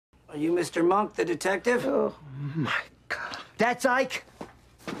Are you Mr. Monk, the detective? Oh, my God. That's Ike.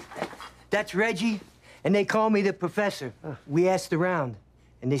 That's Reggie. And they call me the professor. We asked around,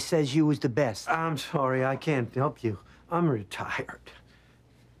 and they says you was the best. I'm sorry, I can't help you. I'm retired.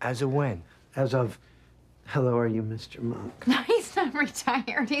 As of when? As of... Hello, are you Mr. Monk? No, he's not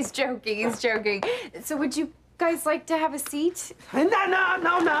retired. He's joking. He's joking. So would you guys like to have a seat? No,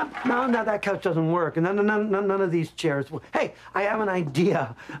 that couch doesn't work. None of these chairs. Hey, I have an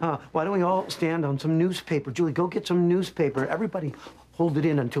idea. Why don't we all stand on some newspaper? Julie, go get some newspaper. Everybody hold it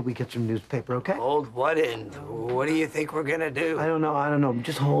in until we get some newspaper, okay? Hold what in? What do you think we're gonna do? I don't know.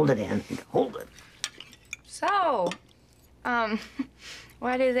 Just hold it in. Hold it. So,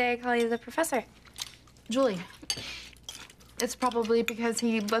 why do they call you the professor? Julie, it's probably because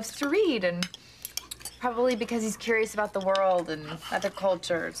he loves to read, and probably because he's curious about the world and other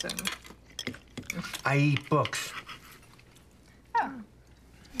cultures and... I eat books. Oh.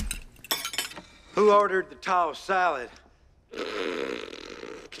 Who ordered the tall salad?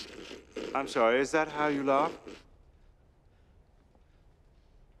 I'm sorry, is that how you laugh?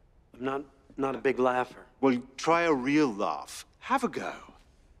 I'm not a big laugher. Well, try a real laugh. Have a go.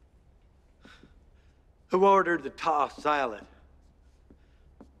 Who ordered the tall salad?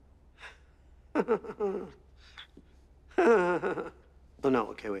 Oh, no,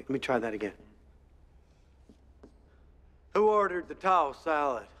 okay, wait. Let me try that again. Who ordered the tall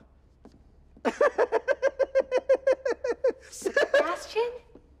salad? Sebastian?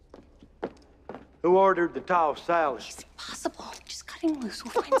 Who ordered the tall salad? It's impossible. Just cut him loose.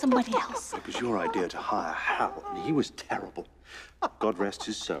 We'll find somebody else. It was your idea to hire Hal, and he was terrible. God rest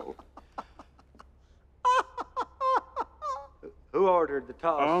his soul. Who ordered the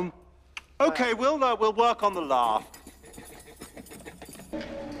tall? Okay, we'll work on the laugh.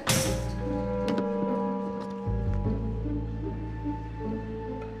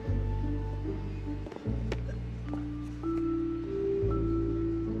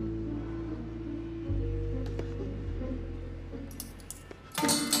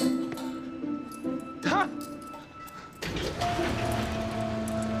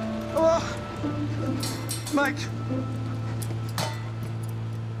 Mike.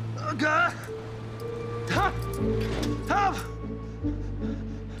 Oh, God. Help!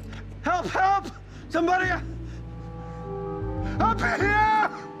 Help! Help! Somebody! Up here!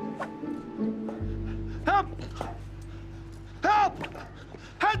 Help! Help!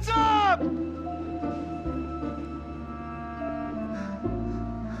 Heads up!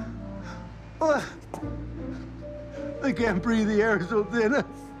 Oh, I can't breathe. The air is so thin.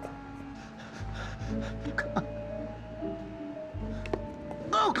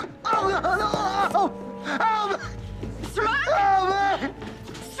 Oh, no! Help! Mr. Monk! Help me!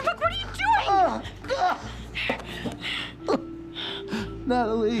 Mr. Monk, what are you doing?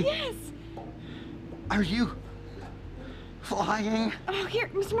 Natalie. Yes. Are you flying? Oh, here,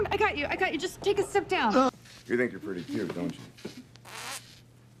 Mr. Monk, I got you. Just take a step down. You think you're pretty cute, don't you?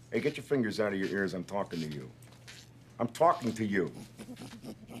 Hey, get your fingers out of your ears. I'm talking to you. I'm talking to you.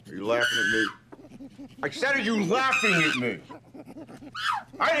 Are you laughing at me? I said, are you laughing at me?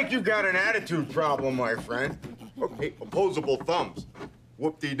 I think you've got an attitude problem, my friend. Okay, opposable thumbs.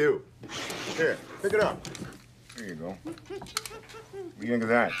 Whoop-de-doo. Here, pick it up. There you go. What do you think of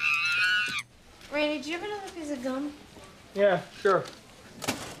that? Randy, do you have another piece of gum? Yeah, sure.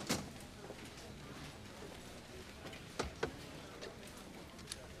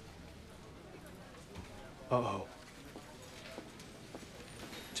 Uh-oh.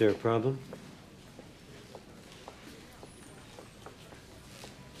 Is there a problem?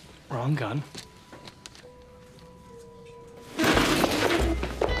 Wrong gun. Come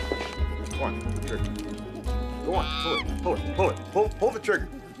on, pull the trigger. Go on, pull the trigger.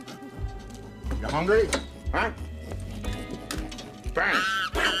 You hungry? Huh? Bang!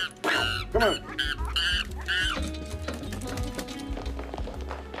 Come on.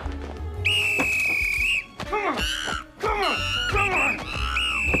 Come on!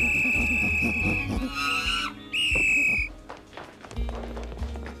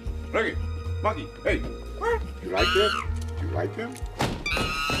 Look it, Monkey, hey. What? You like this? You like them?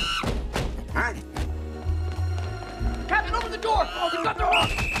 Huh? Captain, open the door! Oh, you've got the door!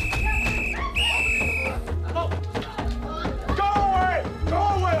 Go away! Go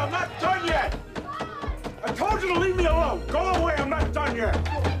away! I'm not done yet! I told you to leave me alone! Go away! I'm not done yet!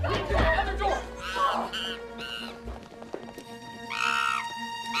 Other door!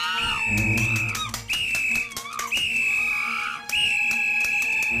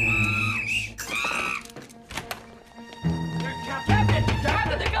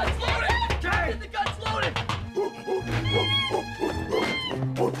 Captain, the gun's loaded! Captain, the gun's loaded!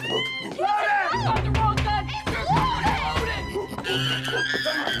 I got the wrong gun! Loaded!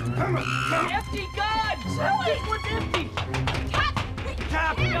 Empty gun! This one's empty!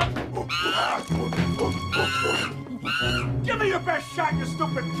 Give me your best shot, you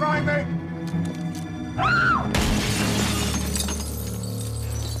stupid primate!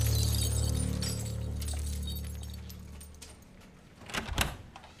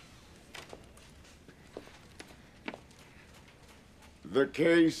 The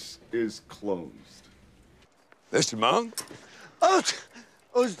case is closed. Mr. Monk? Oh,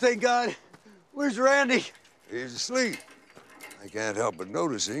 thank God. Where's Randy? He's asleep. I can't help but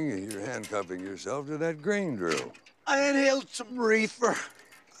noticing you're handcuffing yourself to that grain drill. I inhaled some reefer.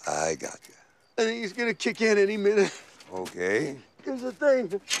 I got you. I think he's gonna kick in any minute. Okay. Here's the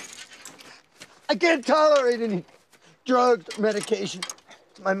thing. I can't tolerate any drugs or medication.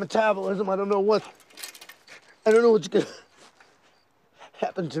 My metabolism, I don't know what's gonna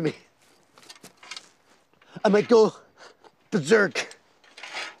happen to me. I might go berserk.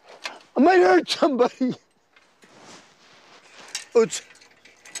 I might hurt somebody. Oh,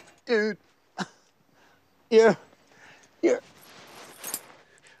 dude. Here.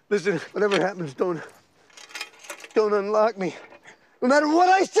 Listen, whatever happens, don't unlock me. No matter what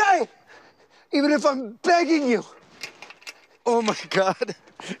I say, even if I'm begging you. Oh my God,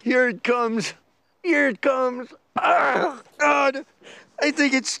 here it comes. Here it comes. Oh, God, I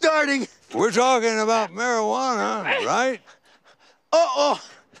think it's starting. We're talking about marijuana, right? Uh-oh.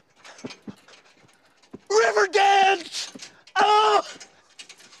 River dance! Oh!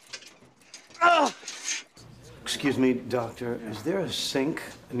 Oh! Excuse me, doctor, is there a sink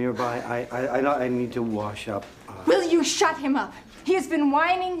nearby? I need to wash up. Will you shut him up? He has been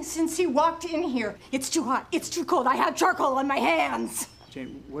whining since he walked in here. It's too hot. It's too cold. I have charcoal on my hands.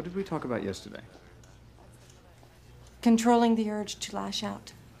 Jane, what did we talk about yesterday? Controlling the urge to lash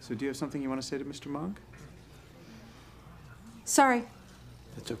out. So do you have something you want to say to Mr. Monk? Sorry.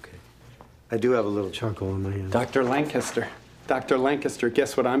 That's okay. I do have a little charcoal on my hands. Dr. Lancaster. Dr. Lancaster,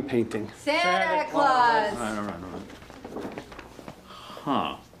 guess what I'm painting? Santa Claus. All right.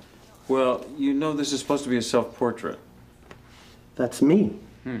 Huh. Well, you know this is supposed to be a self-portrait. That's me.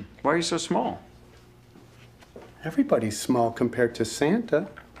 Why are you so small? Everybody's small compared to Santa.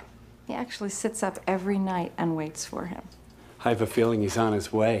 He actually sits up every night and waits for him. I have a feeling he's on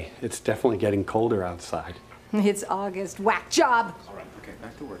his way. It's definitely getting colder outside. It's August. Whack job. All right, okay,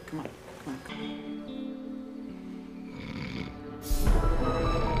 back to work. Come on.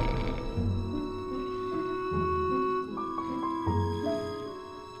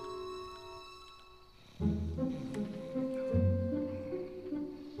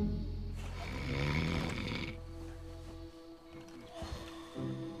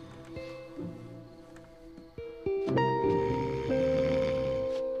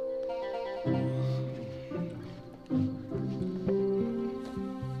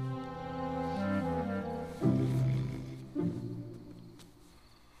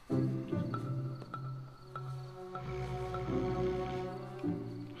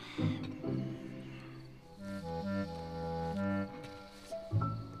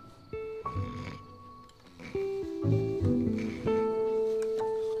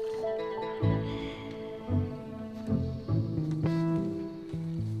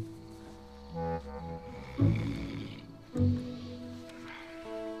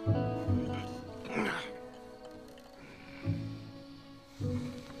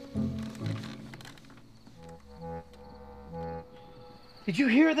 Did you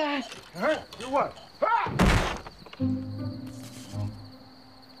hear that? Huh? You what? Ah!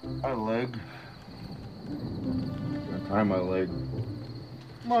 My leg. Gotta tie my leg.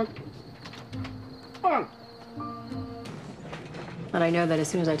 Come on. Come on. And I know that as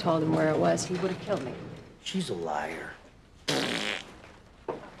soon as I told him where it was, he would have killed me. She's a liar.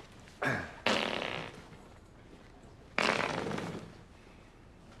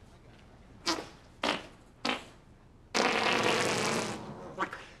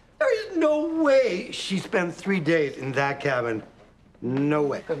 There's no way she spent 3 days in that cabin. No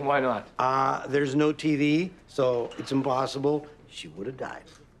way. Why not? There's no TV, so it's impossible. She would have died.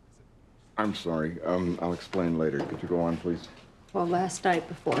 I'm sorry. I'll explain later. Could you go on, please? Well, last night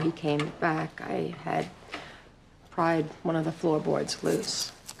before he came back, I had pried one of the floorboards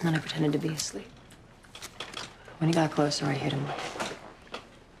loose, and then I pretended to be asleep. When he got closer, I hit him.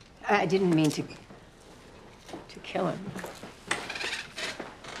 I didn't mean to kill him.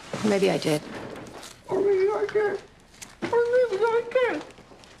 Maybe I did. Or maybe I did. Or maybe I did.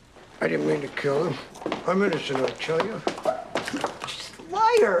 I didn't mean to kill him. I'm innocent, I tell you.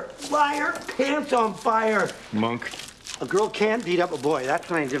 Liar! Liar! Pants on fire! Monk, A girl can't beat up a boy. That's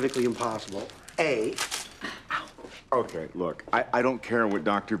scientifically impossible. A. Okay, look, I don't care what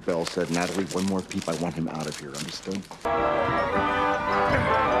Dr. Bell said. Natalie, one more peep, I want him out of here, understood? Oh,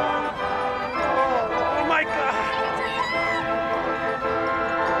 my God!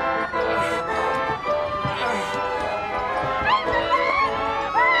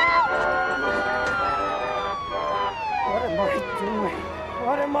 What am I doing?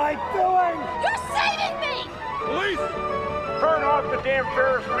 What am I doing? You're saving me! Police! Turn off the damn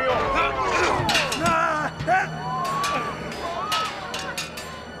Ferris wheel!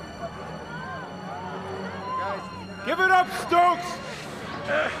 Give it up, Stokes!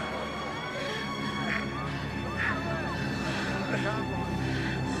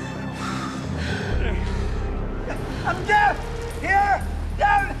 I'm down! Here!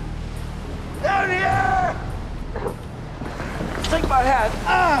 Down! Down here! Take my hat.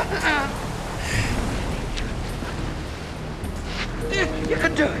 You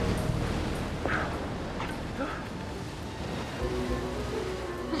can do it.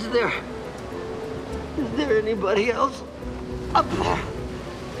 Is there anybody else up there?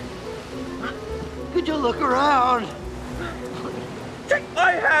 Could you look around? Take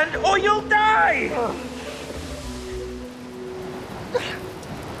my hand or you'll die!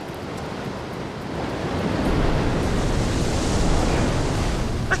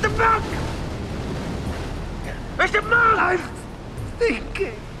 Mr. Monk! Mr. Monk! I'm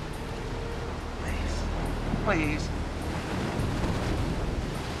thinking. Please.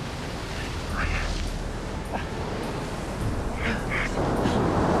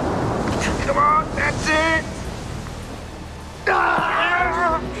 Come on, that's it! Come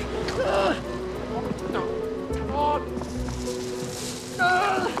on!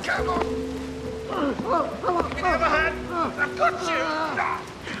 Come on! Give me the other hand! I've got you!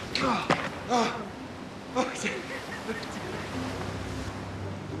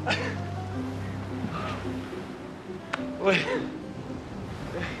 Wait.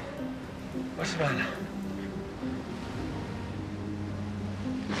 What's the matter?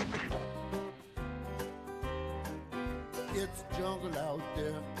 It's jungle out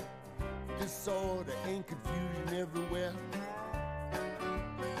there, disorder and confusion everywhere.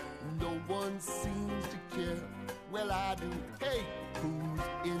 No one seems to care. Well, I do. Hey, who's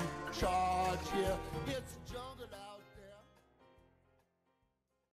in charge here? It's jungle.